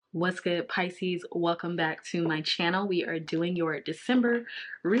What's good, Pisces? Welcome back to my channel. We are doing your December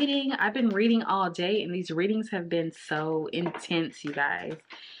reading. I've been reading all day and these readings have been so intense, you guys.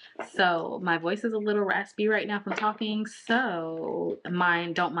 So my voice is a little raspy right now from talking, so don't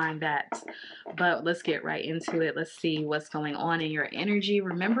mind that. But let's get right into it. Let's see what's going on in your energy.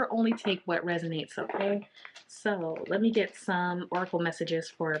 Remember, only take what resonates, okay? So let me get some oracle messages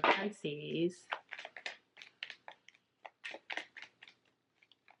for Pisces.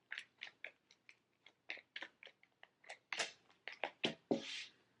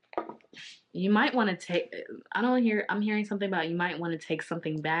 You might want to take, I'm hearing something about you might want to take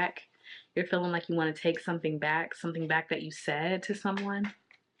something back. You're feeling like you want to take something back that you said to someone,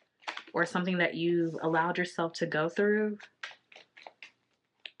 or something that you've allowed yourself to go through.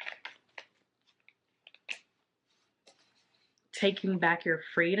 Taking back your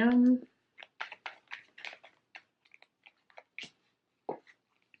freedom.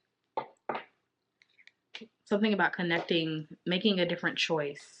 Something about connecting, making a different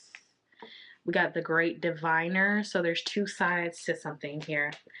choice. We got the Great Diviner. So there's two sides to something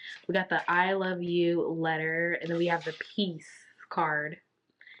here. We got the I love you letter, and then we have the peace card.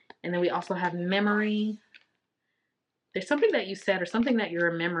 And then we also have memory. There's something that you said or something that you're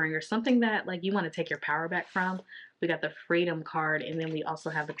remembering or something that like you want to take your power back from. We got the Freedom card, and then we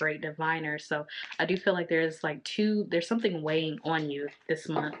also have the Great Diviner. So I do feel like there's something weighing on you this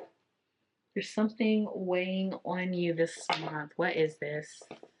month. There's something weighing on you this month. What is this?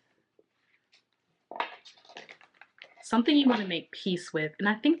 Something you want to make peace with. And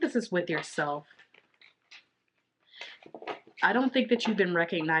I think this is with yourself. I don't think that you've been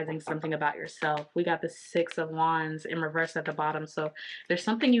recognizing something about yourself. We got the Six of Wands in reverse at the bottom. So there's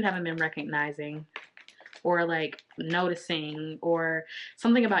something you haven't been recognizing or like noticing, or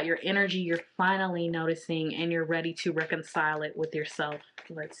something about your energy you're finally noticing and you're ready to reconcile it with yourself.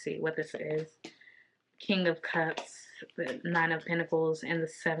 Let's see what this is. King of Cups, the Nine of Pentacles, and the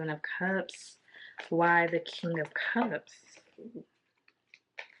Seven of Cups. Why the King of Cups?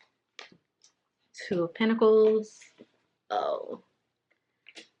 Two of Pentacles. Oh.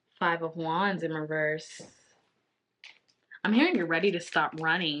 Five of Wands in reverse. I'm hearing you're ready to stop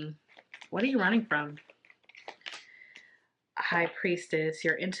running. What are you running from? High Priestess,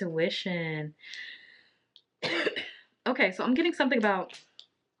 your intuition. Okay, so I'm getting something about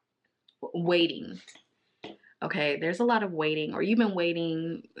waiting. Okay, there's a lot of waiting, or you've been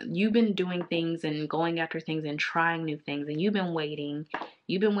waiting, you've been doing things and going after things and trying new things, and you've been waiting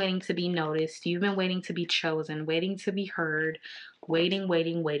to be noticed, you've been waiting to be chosen, waiting to be heard,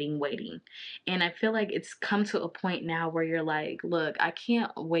 waiting. And I feel like it's come to a point now where you're like, look, I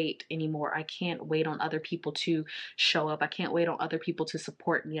can't wait anymore. I can't wait on other people to show up. I can't wait on other people to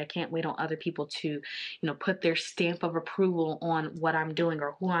support me. I can't wait on other people to, put their stamp of approval on what I'm doing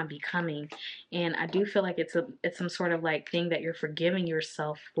or who I'm becoming. And I do feel like it's some sort of like thing that you're forgiving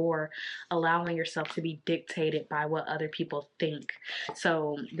yourself for allowing yourself to be dictated by what other people think.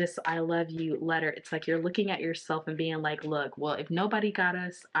 So this I love you letter, it's like you're looking at yourself and being like, look, well, if nobody got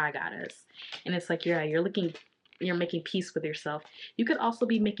us, I got us. And it's like, you're making peace with yourself. You could also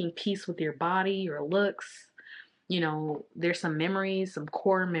be making peace with your body, your looks. There's some memories, some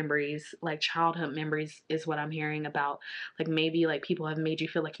core memories, like childhood memories is what I'm hearing about. Like maybe like people have made you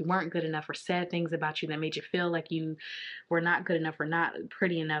feel like you weren't good enough, or said things about you that made you feel like you were not good enough, or not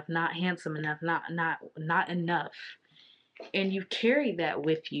pretty enough, not handsome enough, not enough. And you've carried that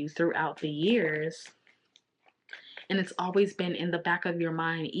with you throughout the years. And it's always been in the back of your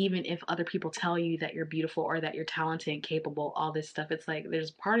mind, even if other people tell you that you're beautiful or that you're talented and capable, all this stuff. It's like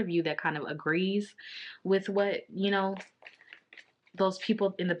there's part of you that kind of agrees with what, those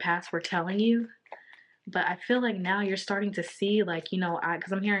people in the past were telling you. But I feel like now you're starting to see, like,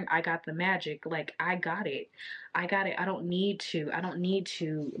 because I'm hearing I got the magic. Like, I got it. I don't need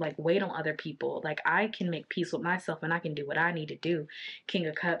to like wait on other people. Like, I can make peace with myself and I can do what I need to do. King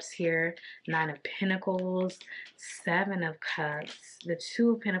of Cups here, Nine of Pentacles, Seven of Cups, the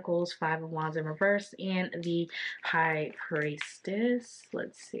Two of Pentacles, Five of Wands in reverse, and the High Priestess.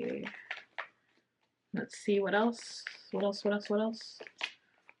 Let's see what else.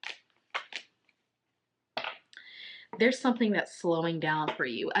 There's something that's slowing down for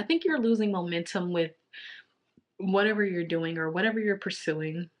you. I think you're losing momentum with whatever you're doing or whatever you're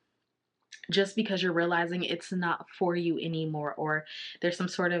pursuing, just because you're realizing it's not for you anymore, or there's some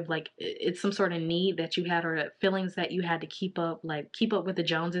sort of like, it's some sort of need that you had, or feelings that you had to keep up with the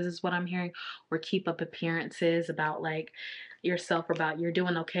Joneses is what I'm hearing, or keep up appearances about like yourself about you're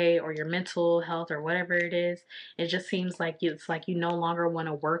doing okay, or your mental health, or whatever it is. It just seems like it's like you no longer want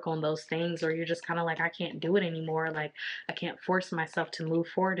to work on those things, or you're just kind of like, I can't do it anymore. Like, I can't force myself to move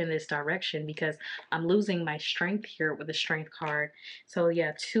forward in this direction because I'm losing my strength here with the strength card. So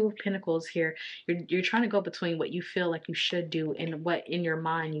yeah, Two of Pentacles here. You're trying to go between what you feel like you should do and what in your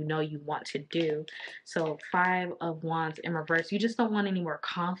mind you know you want to do. So Five of Wands in reverse. You just don't want any more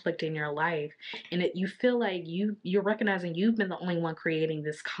conflict in your life, and you feel like you're recognizing you've been the only one creating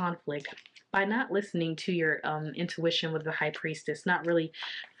this conflict by not listening to your intuition with the High Priestess, not really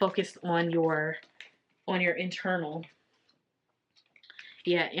focused on your internal.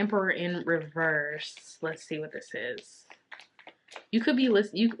 Yeah, Emperor in reverse. Let's see what this is. You could be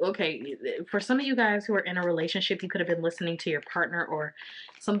listening. Okay, for some of you guys who are in a relationship, you could have been listening to your partner, or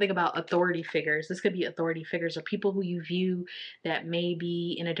something about authority figures. This could be authority figures or people who you view that may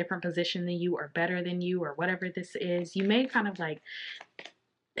be in a different position than you, or better than you, or whatever this is. You may kind of like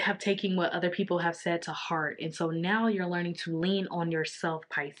have taken what other people have said to heart. And so now you're learning to lean on yourself,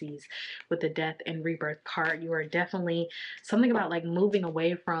 Pisces, with the Death and Rebirth card. You are definitely something about like moving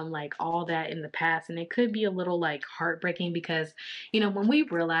away from like all that in the past. And it could be a little like heartbreaking because, you know, when we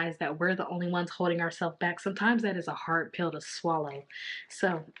realize that we're the only ones holding ourselves back, sometimes that is a hard pill to swallow.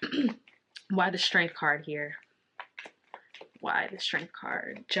 So why the Strength card here? Why the Strength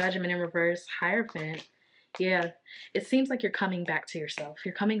card? Judgment in reverse, Hierophant. Yeah, it seems like you're coming back to yourself.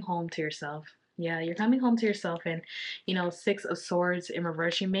 You're coming home to yourself. Yeah, you're coming home to yourself. And, you know, Six of Swords in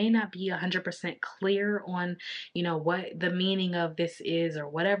reverse, you may not be 100% clear on, you know, what the meaning of this is or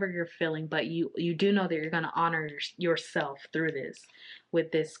whatever you're feeling, but you do know that you're going to honor yourself through this.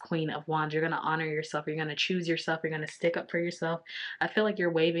 With this Queen of Wands, you're going to honor yourself. You're going to choose yourself. You're going to stick up for yourself. I feel like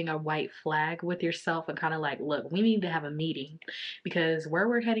you're waving a white flag with yourself and kind of like, look, we need to have a meeting, because where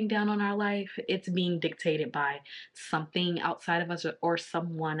we're heading down on our life, it's being dictated by something outside of us, or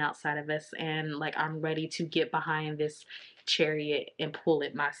someone outside of us. And like, I'm ready to get behind this chariot and pull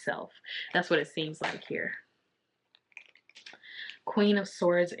it myself. That's what it seems like here. Queen of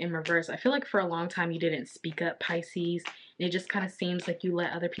Swords in reverse. I feel like for a long time you didn't speak up, Pisces. And it just kind of seems like you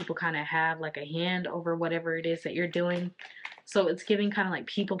let other people kind of have like a hand over whatever it is that you're doing. So it's giving kind of like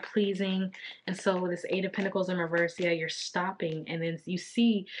people pleasing. And so this Eight of Pentacles in reverse, yeah, you're stopping. And then you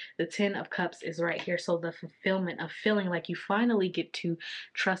see the Ten of Cups is right here. So the fulfillment of feeling like you finally get to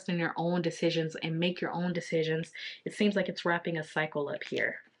trust in your own decisions and make your own decisions. It seems like it's wrapping a cycle up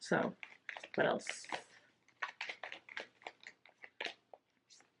here. So what else?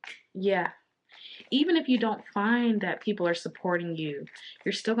 Yeah. Even if you don't find that people are supporting you,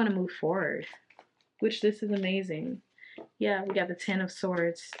 you're still going to move forward, which this is amazing. Yeah, we got the Ten of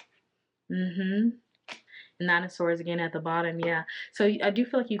Swords. Mm-hmm. Nine of Swords again at the bottom. Yeah. So I do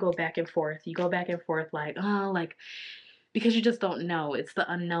feel like you go back and forth. You go back and forth like, oh, like, because you just don't know. It's the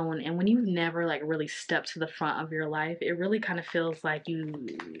unknown. And when you've never like really stepped to the front of your life, it really kind of feels like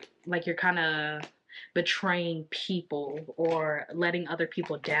you're kind of betraying people or letting other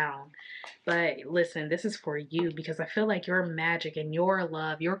people down. But listen, this is for you, because I feel like your magic and your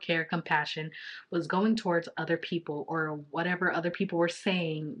love, your care, compassion was going towards other people, or whatever other people were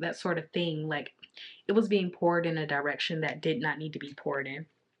saying, that sort of thing. Like, it was being poured in a direction that did not need to be poured in.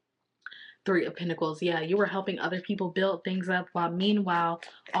 Three of Pentacles. Yeah, you were helping other people build things up, while meanwhile,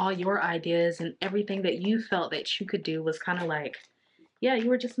 all your ideas and everything that you felt that you could do was kind of like, yeah, you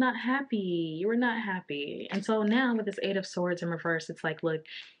were just not happy. You were not happy. And so now with this Eight of Swords in reverse, it's like, look,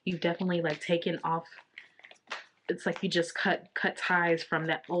 you've definitely like taken off. It's like you just cut ties from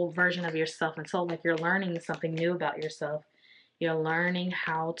that old version of yourself. And so like you're learning something new about yourself. You're learning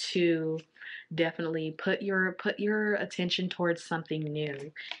how to definitely put your attention towards something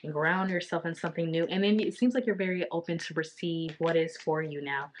new and ground yourself in something new. And then it seems like you're very open to receive what is for you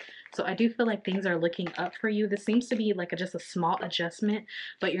now. So I do feel like things are looking up for you. This seems to be like just a small adjustment,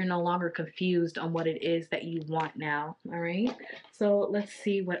 but you're no longer confused on what it is that you want now. All right. So let's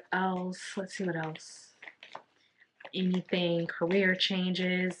see what else. Let's see what else. Anything career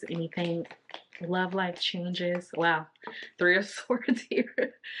changes, anything love life changes. Wow, Three of Swords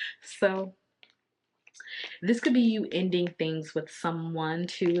here. So this could be you ending things with someone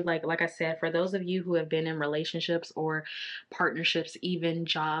too. Like I said, for those of you who have been in relationships or partnerships, even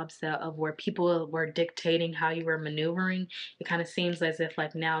jobs of where people were dictating how you were maneuvering, it kind of seems as if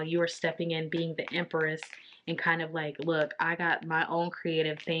like now you are stepping in, being the Empress, and kind of like, look, I got my own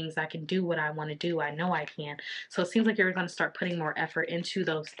creative things. I can do what I want to do. I know I can. So it seems like you're going to start putting more effort into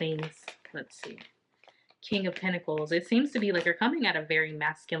those things. Let's see. King of Pentacles. It seems to be like you're coming at a very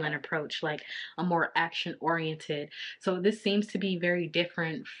masculine approach, like a more action oriented. So this seems to be very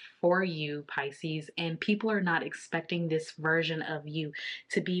different for you, Pisces, and people are not expecting this version of you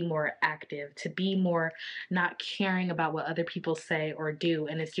to be more active, to be more not caring about what other people say or do.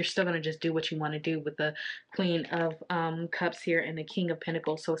 And you're still going to just do what you want to do with the Queen of Cups here and the King of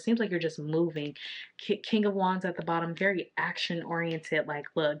Pentacles. So it seems like you're just moving. King of Wands at the bottom, very action oriented. Like,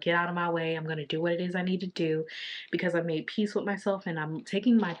 look, get out of my way. I'm going to do what it is I need to do because I've made peace with myself and I'm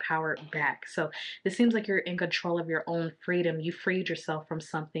taking my power back. So this seems like you're in control of your own freedom. You freed yourself from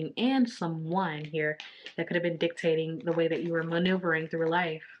something and someone here that could have been dictating the way that you were maneuvering through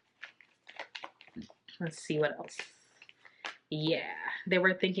life. Let's see what else. Yeah, they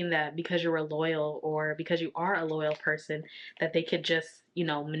were thinking that because you were loyal or because you are a loyal person, that they could just, you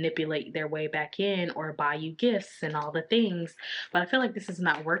know, manipulate their way back in or buy you gifts and all the things. But I feel like this is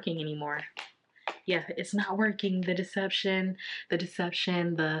not working anymore. Yeah, it's not working. The deception,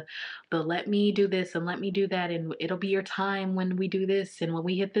 the let me do this and let me do that, and it'll be your time when we do this, and when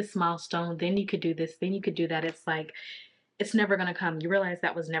we hit this milestone, then you could do this, then you could do that. It's like it's never going to come. You realize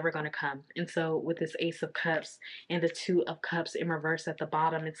that was never going to come. And so with this Ace of Cups and the Two of Cups in reverse at the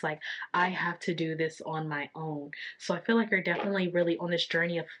bottom, it's like, I have to do this on my own. So I feel like you're definitely really on this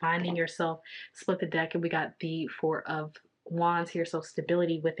journey of finding yourself. Split the deck and we got the Four of Wands here. So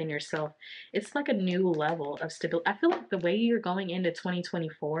stability within yourself. It's like a new level of stability. I feel like the way you're going into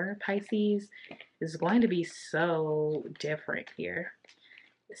 2024, Pisces, is going to be so different here.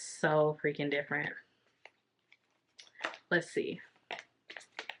 So freaking different. Let's see.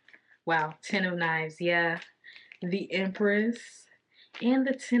 Wow, 10 of Knives, yeah. The Empress and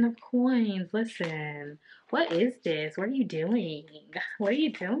the 10 of Coins. Listen, what is this? What are you doing? What are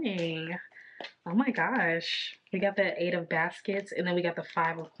you doing? Oh my gosh. We got the 8 of Baskets and then we got the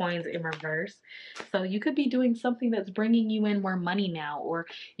 5 of Coins in reverse. So you could be doing something that's bringing you in more money now, or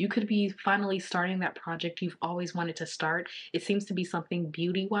you could be finally starting that project you've always wanted to start. It seems to be something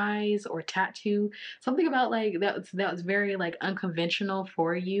beauty-wise or tattoo. Something about like that was very like unconventional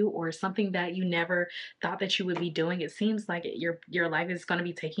for you, or something that you never thought that you would be doing. It seems like your life is going to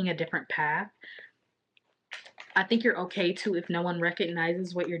be taking a different path. I think you're okay too if no one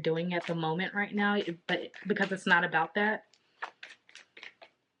recognizes what you're doing at the moment right now, but because it's not about that.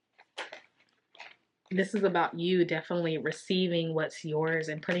 This is about you definitely receiving what's yours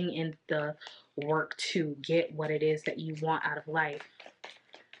and putting in the work to get what it is that you want out of life.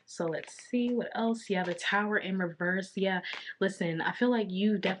 So let's see what else. Yeah, the Tower in reverse. Yeah, listen, I feel like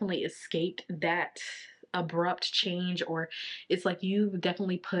you definitely escaped that abrupt change, or it's like you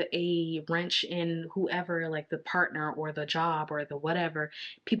definitely put a wrench in whoever, like the partner or the job or the whatever,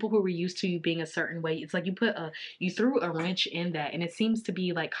 people who were used to you being a certain way. It's like you threw a wrench in that, and it seems to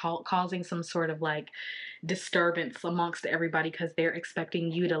be like causing some sort of like disturbance amongst everybody because they're expecting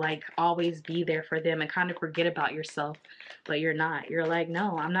you to like always be there for them and kind of forget about yourself, but you're not. You're like,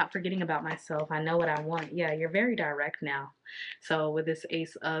 no, I'm not forgetting about myself. I know what I want. Yeah, you're very direct now. So with this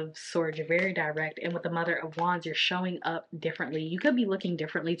Ace of Swords, you're very direct, and with the Mother of Wands, you're showing up differently. You could be looking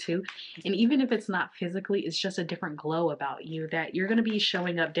differently too, and even if it's not physically, it's just a different glow about you that you're going to be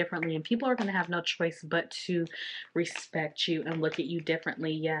showing up differently, and people are going to have no choice but to respect you and look at you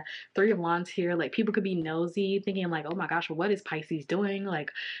differently. Yeah, Three of Wands here, like people could be nosy, thinking like, oh my gosh, what is Pisces doing?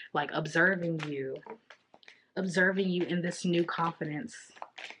 Like observing you in this new confidence.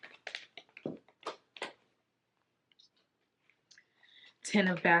 Ten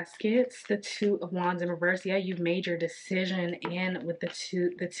of Baskets, the Two of Wands in reverse. Yeah, you've made your decision, and with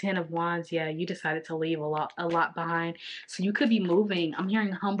the Ten of Wands, yeah, you decided to leave a lot behind. So you could be moving. I'm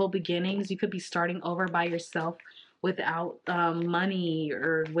hearing humble beginnings. You could be starting over by yourself without money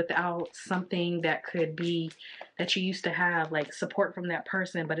or without something that could be that you used to have, like support from that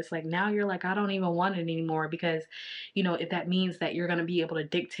person. But it's like now you're like, I don't even want it anymore because, you know, if that means that you're going to be able to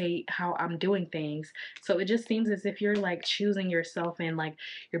dictate how I'm doing things. So it just seems as if you're like choosing yourself and like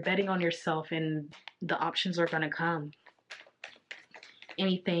you're betting on yourself, and the options are going to come.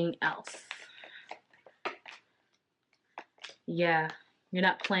 Anything else? Yeah, you're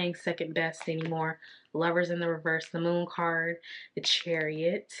not playing second best anymore. Lovers in the reverse, the Moon card, the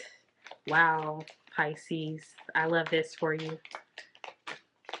Chariot. Wow, Pisces, I love this for you.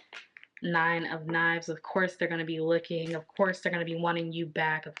 Nine of Knives. Of course they're going to be looking. Of course they're going to be wanting you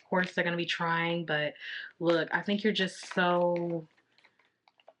back. Of course they're going to be trying. But look, I think you're just so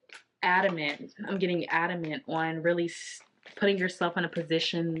adamant. I'm getting adamant on really putting yourself in a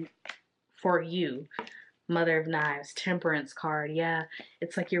position for you. Mother of Knives, Temperance card. Yeah,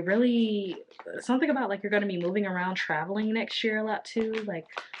 it's like you're really something about like you're going to be moving around, traveling next year a lot too. Like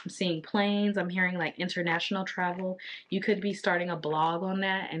I'm seeing planes, I'm hearing like international travel. You could be starting a blog on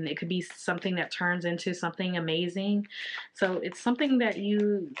that, and it could be something that turns into something amazing. So it's something that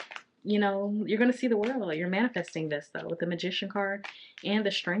you know, you're going to see the world. You're manifesting this though with the Magician card and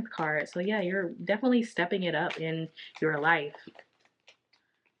the Strength card. So yeah, you're definitely stepping it up in your life.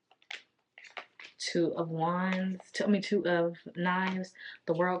 Two of Wands, Two of Knives,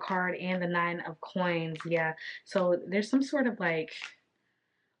 the World card, and the Nine of Coins. Yeah. So there's some sort of like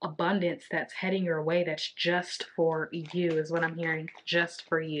abundance that's heading your way that's just for you, is what I'm hearing. Just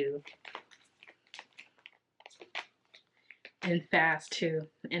for you. And fast too.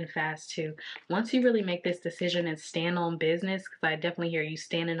 And fast too. Once you really make this decision and stand on business, because I definitely hear you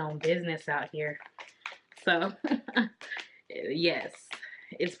standing on business out here. So, yes,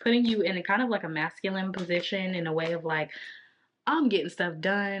 it's putting you in a kind of like a masculine position in a way of like, I'm getting stuff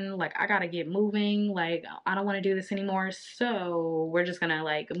done. Like, I gotta get moving. Like, I don't want to do this anymore. So, we're just gonna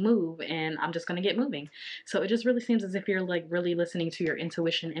like move and I'm just gonna get moving. So, it just really seems as if you're like really listening to your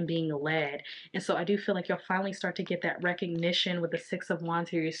intuition and being led. And so, I do feel like you'll finally start to get that recognition with the Six of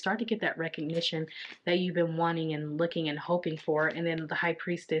Wands here. You start to get that recognition that you've been wanting and looking and hoping for. And then the High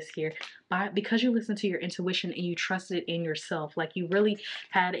Priestess here, because you listened to your intuition and you trusted in yourself, like you really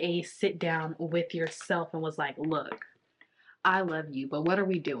had a sit down with yourself and was like, look, I love you, but what are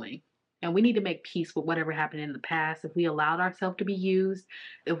we doing? And we need to make peace with whatever happened in the past. If we allowed ourselves to be used,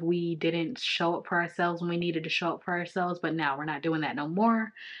 if we didn't show up for ourselves when we needed to show up for ourselves, but now we're not doing that no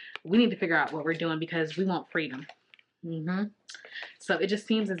more. We need to figure out what we're doing because we want freedom. So it just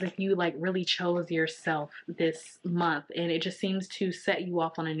seems as if you like really chose yourself this month, and it just seems to set you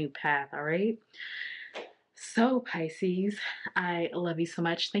off on a new path. All right. So, Pisces, I love you so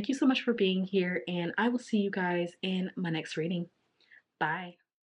much. Thank you so much for being here, and I will see you guys in my next reading. Bye.